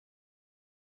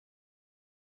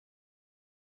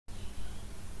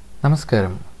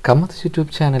നമസ്കാരം കമ്മത്ത്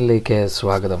യൂട്യൂബ് ചാനലിലേക്ക്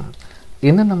സ്വാഗതം.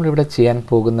 ഇന്ന് നമ്മളിവിടെ ചെയ്യാൻ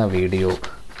പോകുന്ന വീഡിയോ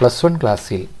 +1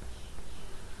 ക്ലാസ്സിൽ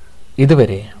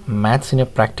ഇതുവരെ മാത്സിന്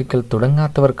പ്രാക്ടിക്കൽ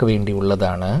തുടങ്ങാത്തവർക്ക്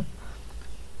വേണ്ടിയുള്ളതാണ്.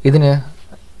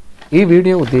 ഈ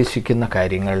വീഡിയോ ഉദ്ദേശിക്കുന്ന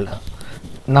കാര്യങ്ങൾ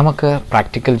നമുക്ക്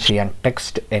പ്രാക്ടിക്കൽ ചെയ്യാൻ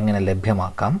ടെക്സ്റ്റ് എങ്ങനെ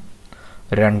ലഭ്യമാക്കാം,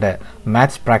 2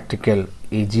 മാത്സ് പ്രാക്ടിക്കൽ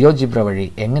ഈ ജിയോജിബ്ര വഴി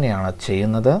എങ്ങനെയാണ്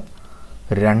ചെയ്യുന്നത്,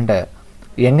 2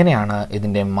 എങ്ങനെയാണ്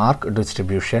ഇതിൻ്റെ മാർക്ക്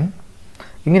ഡിസ്ട്രിബ്യൂഷൻ,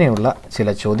 ഇങ്ങനെയുള്ള ചില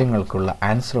ചോദ്യങ്ങൾക്കുള്ള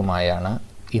ആൻസറുമായാണ്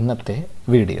ഇന്നത്തെ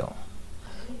വീഡിയോ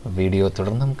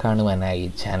തുടർന്നും കാണുവാനായി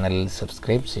ചാനൽ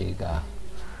സബ്സ്ക്രൈബ് ചെയ്യുക.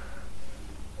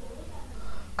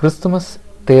 ക്രിസ്തുമസ്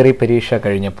തിയറി പരീക്ഷ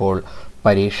കഴിഞ്ഞപ്പോൾ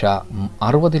പരീക്ഷ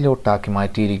 60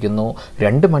 മാറ്റിയിരിക്കുന്നു.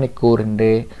 2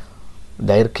 മണിക്കൂറിൻ്റെ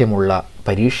ദൈർഘ്യമുള്ള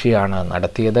പരീക്ഷയാണ്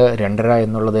നടത്തിയത്. 2.5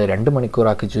 എന്നുള്ളത് 2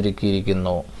 മണിക്കൂറാക്കി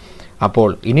ചുരുക്കിയിരിക്കുന്നു. അപ്പോൾ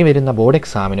ഇനി വരുന്ന ബോർഡ്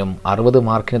എക്സാമിനും 60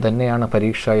 മാർക്കിന് തന്നെയാണ്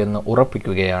പരീക്ഷ എന്ന്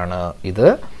ഉറപ്പിക്കുകയാണ്. ഇത്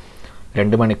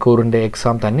 2 മണിക്കൂറിൻ്റെ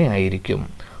എക്സാം തന്നെ ആയിരിക്കും.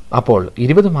 അപ്പോൾ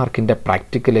 20 മാർക്കിൻ്റെ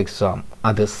പ്രാക്ടിക്കൽ എക്സാം,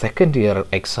 അത് സെക്കൻഡ് ഇയർ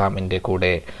എക്സാമിൻ്റെ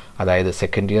കൂടെ, അതായത്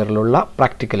സെക്കൻഡ് ഇയറിലുള്ള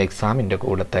പ്രാക്ടിക്കൽ എക്സാമിൻ്റെ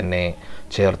കൂടെ തന്നെ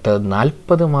ചേർത്ത്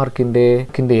 40 മാർക്കിൻ്റെ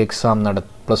എക്സാം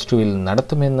 +2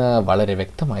 നടത്തുമെന്ന് വളരെ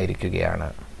വ്യക്തമായിരിക്കുകയാണ്.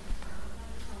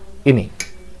 ഇനി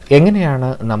എങ്ങനെയാണ്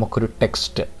നമുക്കൊരു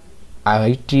ടെക്സ്റ്റ്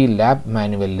IT ലാബ്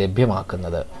മാനുവൽ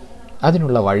ലഭ്യമാക്കുന്നത്?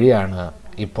 അതിനുള്ള വഴിയാണ്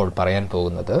ഇപ്പോൾ പറയാൻ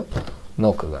പോകുന്നത്.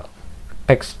 നോക്കുക,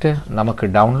 ടെക്സ്റ്റ് നമുക്ക്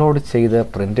ഡൗൺലോഡ് ചെയ്ത്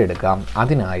പ്രിൻ്റ് എടുക്കാം.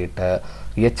 അതിനായിട്ട്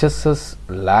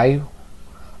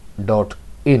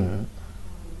hsslive.in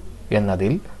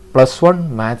എന്നതിൽ +1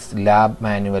 മാത്സ് ലാബ്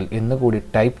മാനുവൽ എന്നുകൂടി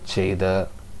ടൈപ്പ് ചെയ്ത്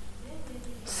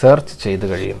സെർച്ച് ചെയ്ത്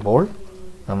കഴിയുമ്പോൾ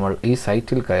നമ്മൾ ഈ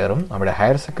സൈറ്റിൽ കയറും. അവിടെ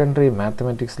higher secondary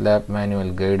mathematics lab manual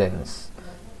guidance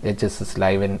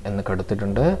hsslive എന്ന്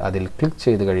കൊടുത്തിട്ടുണ്ട്. അതിൽ ക്ലിക്ക്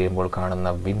ചെയ്ത് കഴിയുമ്പോൾ കാണുന്ന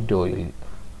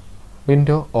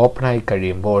വിൻഡോ ഓപ്പണായി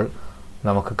കഴിയുമ്പോൾ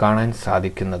നമുക്ക് കാണാൻ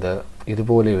സാധിക്കുന്നത്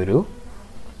ഇതുപോലെയൊരു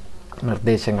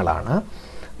നിർദ്ദേശങ്ങളാണ്.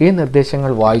 ഈ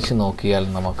നിർദ്ദേശങ്ങൾ വായിച്ചു നോക്കിയാൽ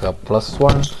നമുക്ക്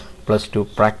 +1 +2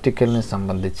 പ്രാക്ടിക്കലിനെ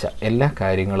സംബന്ധിച്ച എല്ലാ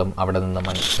കാര്യങ്ങളും അവിടെ നിന്ന്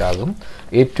മനസ്സിലാകും.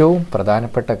 ഏറ്റവും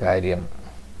പ്രധാനപ്പെട്ട കാര്യം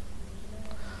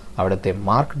അവിടുത്തെ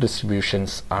മാർക്ക്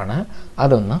ഡിസ്ട്രിബ്യൂഷൻസ് ആണ്.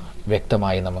 അതൊന്ന്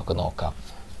വ്യക്തമായി നമുക്ക് നോക്കാം.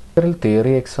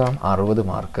 Theory exam 60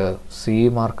 mark, CE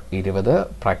mark 20,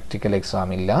 practical exam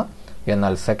ഇല്ല.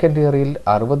 എന്നാൽ സെക്കൻഡ് ഇയറിൽ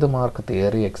 60 മാർക്ക്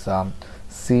തിയറി എക്സാം,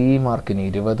 CE മാർക്കിന്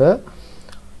 20,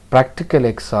 പ്രാക്ടിക്കൽ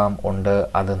എക്സാം ഉണ്ട്.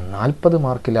 അത് 40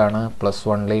 മാർക്കിലാണ്.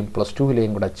 +1ലെയും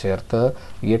 +2ലെയും കൂടെ ചേർത്ത്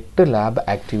 8 ലാബ്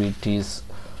ആക്ടിവിറ്റീസ്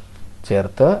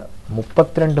ചേർത്ത്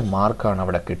 32 മാർക്കാണ്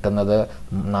അവിടെ കിട്ടുന്നത്.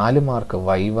 4 മാർക്ക്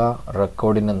വൈവ,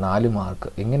 റെക്കോർഡിന് 4 മാർക്ക്.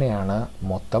 ഇങ്ങനെയാണ്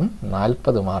മൊത്തം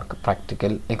 40 മാർക്ക്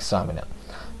പ്രാക്ടിക്കൽ എക്സാമിന്.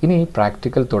 ഇനി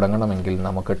പ്രാക്ടിക്കൽ തുടങ്ങണമെങ്കിൽ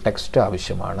നമുക്ക് ടെക്സ്റ്റ്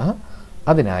ആവശ്യമാണ്.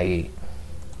 അതിനായി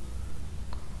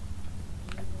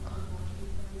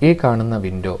ഈ കാണുന്ന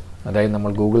വിൻഡോ, അതായത്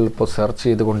നമ്മൾ ഗൂഗിളിൽ ഇപ്പോൾ സെർച്ച്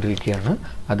ചെയ്തുകൊണ്ടിരിക്കുകയാണ്,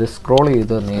 അത് സ്ക്രോൾ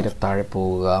ചെയ്ത് നേരെ താഴെ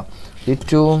പോവുക.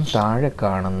 ഏറ്റവും താഴെ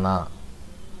കാണുന്ന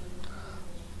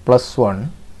 +1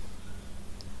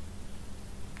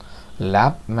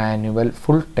 ലാബ് മാനുവൽ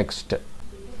ഫുൾ ടെക്സ്റ്റ്,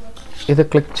 ഇത്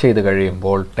ക്ലിക്ക് ചെയ്ത്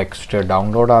കഴിയുമ്പോൾ ടെക്സ്റ്റ്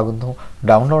ഡൗൺലോഡ്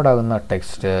ആകുന്ന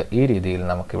ടെക്സ്റ്റ് ഈ രീതിയിൽ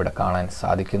നമുക്കിവിടെ കാണാൻ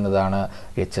സാധിക്കുന്നതാണ്.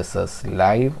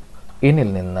 hsslive.in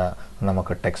നിന്ന്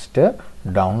നമുക്ക് ടെക്സ്റ്റ്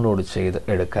ഡൗൺലോഡ് ചെയ്ത്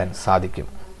എടുക്കാൻ സാധിക്കും.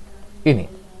 ഇനി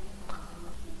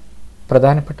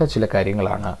പ്രധാനപ്പെട്ട ചില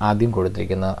കാര്യങ്ങളാണ് ആദ്യം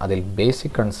കൊടുത്തിരിക്കുന്നത്. അതിൽ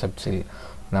ബേസിക് കൺസെപ്റ്റ്സിൽ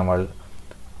നമ്മൾ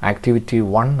ആക്ടിവിറ്റി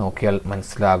 1 നോക്കിയാൽ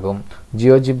മനസ്സിലാകും.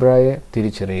 ജിയോജിബ്രയെ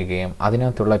തിരിച്ചറിയുകയും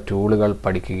അതിനകത്തുള്ള ടൂളുകൾ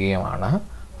പഠിക്കുകയുമാണ്.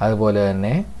 അതുപോലെ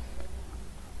തന്നെ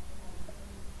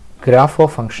ഗ്രാഫ്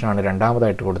ഓഫ് ഫംഗ്ഷനാണ്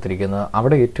രണ്ടാമതായിട്ട് കൊടുത്തിരിക്കുന്നത്.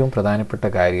 അവിടെ ഏറ്റവും പ്രധാനപ്പെട്ട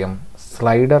കാര്യം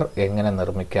സ്ലൈഡർ എങ്ങനെ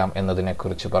നിർമ്മിക്കാം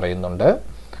എന്നതിനെക്കുറിച്ച് പറയുന്നുണ്ട്.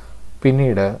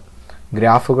 പിന്നീട്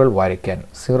ഗ്രാഫുകൾ വരയ്ക്കാൻ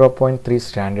 0.3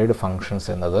 സ്റ്റാൻഡേർഡ് ഫങ്ഷൻസ്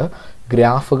എന്നത്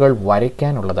ഗ്രാഫുകൾ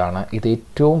വരയ്ക്കാനുള്ളതാണ്. ഇത്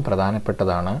ഏറ്റവും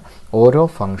പ്രധാനപ്പെട്ടതാണ്. ഓരോ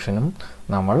ഫംഗ്ഷനും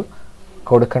നമ്മൾ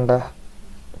കൊടുക്കേണ്ട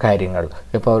കാര്യങ്ങൾ,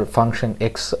 ഇപ്പോൾ ഫംഗ്ഷൻ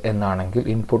എക്സ് എന്നാണെങ്കിൽ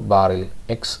ഇൻപുട്ട് ബാറിൽ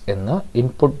എക്സ് എന്ന്,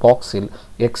 ഇൻപുട്ട് ബോക്സിൽ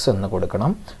എക്സ് എന്ന്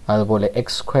കൊടുക്കണം. അതുപോലെ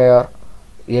x²,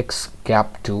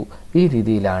 x⁴2 ഈ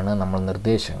രീതിയിലാണ് നമ്മൾ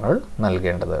നിർദ്ദേശങ്ങൾ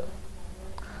നൽകേണ്ടത്.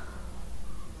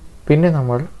 പിന്നെ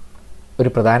നമ്മൾ ഒരു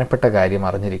പ്രധാനപ്പെട്ട കാര്യം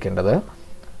അറിഞ്ഞിരിക്കേണ്ടത്,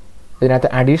 ഇതിനകത്ത്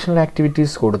അഡീഷണൽ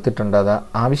ആക്ടിവിറ്റീസ് കൊടുത്തിട്ടുണ്ട്. അത്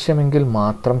ആവശ്യമെങ്കിൽ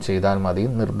മാത്രം ചെയ്താൽ മതി,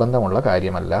 നിർബന്ധമുള്ള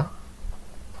കാര്യമല്ല.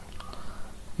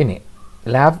 ഇനി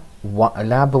ലാബ്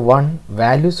 1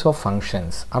 വാല്യൂസ് ഓഫ്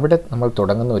ഫങ്ഷൻസ്, അവിടെ നമ്മൾ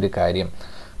തുടങ്ങുന്ന ഒരു കാര്യം,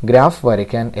 ഗ്രാഫ്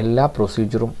വരയ്ക്കാൻ എല്ലാ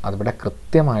പ്രൊസീജിയറും അവിടെ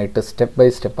കൃത്യമായിട്ട് സ്റ്റെപ്പ് ബൈ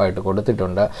സ്റ്റെപ്പായിട്ട്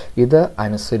കൊടുത്തിട്ടുണ്ട്. ഇത്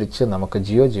അനുസരിച്ച് നമുക്ക്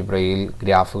ജിയോജിബ്രയിൽ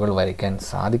ഗ്രാഫുകൾ വരയ്ക്കാൻ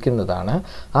സാധിക്കുന്നതാണ്.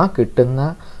 ആ കിട്ടുന്ന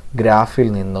ഗ്രാഫിൽ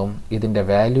നിന്നും ഇതിൻ്റെ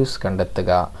വാല്യൂസ്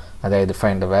കണ്ടെത്തുക, അതായത്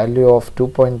find the value of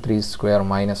 2.3 square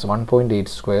minus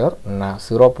 1.8 square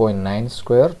 0.9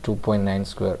 square 2.9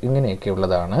 square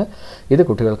ഇങ്ങനെയൊക്കെയുള്ളതാണ്. ഇത്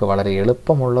കുട്ടികൾക്ക് വളരെ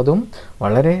എളുപ്പമുള്ളതും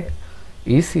വളരെ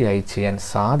ഈസിയായി ചെയ്യാൻ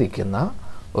സാധിക്കുന്ന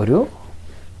ഒരു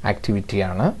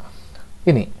ആക്ടിവിറ്റിയാണ്.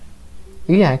 ഇനി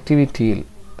ഈ ആക്ടിവിറ്റിയിൽ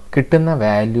കിട്ടുന്ന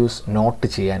വാല്യൂസ് നോട്ട്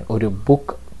ചെയ്യാൻ ഒരു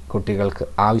ബുക്ക് കുട്ടികൾക്ക്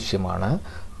ആവശ്യമാണ്.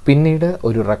 പിന്നീട്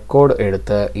ഒരു റെക്കോർഡ്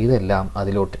എടുത്ത് ഇതെല്ലാം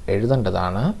അതിലോട്ട്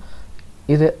എഴുതേണ്ടതാണ്.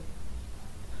 ഇത്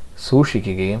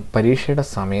സൂക്ഷിക്കുകയും പരീക്ഷയുടെ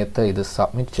സമയത്ത് ഇത്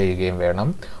സബ്മിറ്റ് ചെയ്യുകയും വേണം.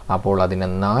 അപ്പോൾ അതിന്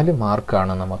 4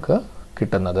 മാർക്കാണ് നമുക്ക്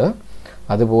കിട്ടുന്നത്.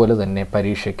 അതുപോലെ തന്നെ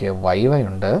പരീക്ഷയ്ക്ക്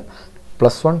വൈവയുണ്ട്.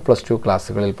 +1 +2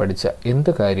 ക്ലാസ്സുകളിൽ പഠിച്ച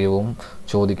എന്ത് കാര്യവും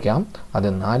ചോദിക്കാം. അത്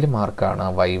 4 മാർക്കാണ്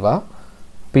വൈവ.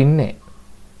 പിന്നെ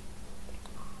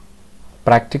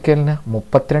പ്രാക്ടിക്കലിന്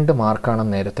 32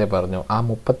 മാർക്കാണെന്ന് നേരത്തെ പറഞ്ഞു. ആ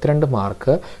 32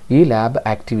 മാർക്ക് ഈ ലാബ്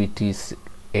ആക്ടിവിറ്റീസ്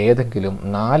ഏതെങ്കിലും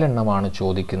 4 എണ്ണമാണ്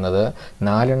ചോദിക്കുന്നത്.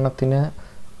 4 എണ്ണത്തിന്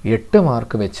 8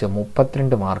 മാർക്ക് വെച്ച്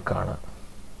 32 മാർക്കാണ്.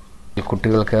 ഈ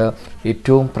കുട്ടികൾക്ക്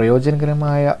ഏറ്റവും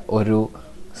പ്രയോജനകരമായ ഒരു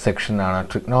സെക്ഷനാണ്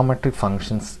ട്രിഗ്നോമെട്രിക്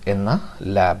ഫങ്ഷൻസ് എന്ന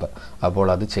ലാബ്. അപ്പോൾ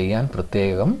അത് ചെയ്യാൻ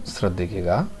പ്രത്യേകം ശ്രദ്ധിക്കുക.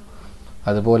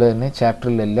 അതുപോലെ തന്നെ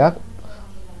ചാപ്റ്ററിൽ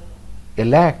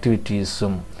എല്ലാ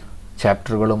ആക്ടിവിറ്റീസും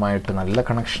ചാപ്റ്ററുകളുമായിട്ട് നല്ല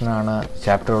കണക്ഷനാണ്.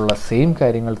 ചാപ്റ്ററുള്ള സെയിം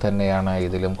കാര്യങ്ങൾ തന്നെയാണ്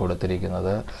ഇതിലും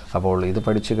കൊടുത്തിരിക്കുന്നത്. അപ്പോൾ ഇത്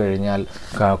പഠിച്ചു കഴിഞ്ഞാൽ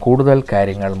കൂടുതൽ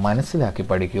കാര്യങ്ങൾ മനസ്സിലാക്കി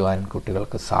പഠിക്കുവാൻ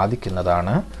കുട്ടികൾക്ക്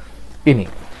സാധിക്കുന്നതാണ്. ഇനി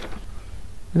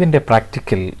ഇതിൻ്റെ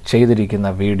പ്രാക്ടിക്കൽ ചെയ്തിരിക്കുന്ന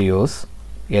വീഡിയോസ്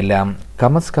എല്ലാം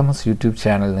കമസ് യൂട്യൂബ്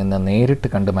ചാനലിൽ നിന്ന് നേരിട്ട്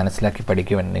കണ്ട് മനസ്സിലാക്കി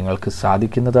പഠിക്കുവാൻ നിങ്ങൾക്ക്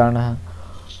സാധിക്കുന്നതാണ്.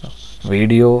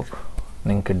 വീഡിയോ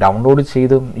നിങ്ങൾക്ക് ഡൗൺലോഡ്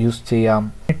ചെയ്തും യൂസ് ചെയ്യാം.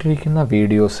 ഇട്ടിരിക്കുന്ന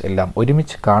വീഡിയോസ് എല്ലാം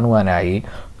ഒരുമിച്ച് കാണുവാനായി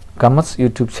കമസ്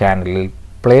യൂട്യൂബ് ചാനലിൽ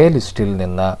പ്ലേലിസ്റ്റിൽ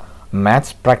നിന്ന്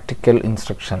മാത്സ് പ്രാക്ടിക്കൽ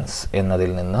ഇൻസ്ട്രക്ഷൻസ്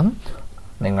എന്നതിൽ നിന്നും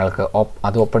നിങ്ങൾക്ക്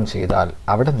അത് ഓപ്പൺ ചെയ്താൽ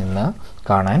അവിടെ നിന്ന്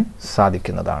കാണാൻ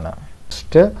സാധിക്കുന്നതാണ്.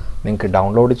 ഫസ്റ്റ് നിങ്ങൾക്ക്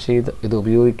ഡൗൺലോഡ് ചെയ്ത് ഇത്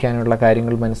ഉപയോഗിക്കാനുള്ള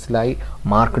കാര്യങ്ങൾ മനസ്സിലായി.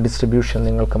 മാർക്ക് ഡിസ്ട്രിബ്യൂഷൻ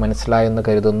നിങ്ങൾക്ക് മനസ്സിലായെന്ന്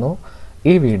കരുതുന്നു.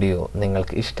 ഈ വീഡിയോ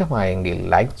നിങ്ങൾക്ക് ഇഷ്ടമായെങ്കിൽ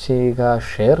ലൈക്ക് ചെയ്യുക,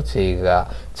 ഷെയർ ചെയ്യുക.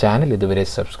 ചാനൽ ഇതുവരെ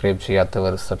സബ്സ്ക്രൈബ്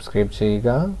ചെയ്യാത്തവർ സബ്സ്ക്രൈബ് ചെയ്യുക.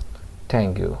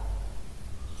 Thank you.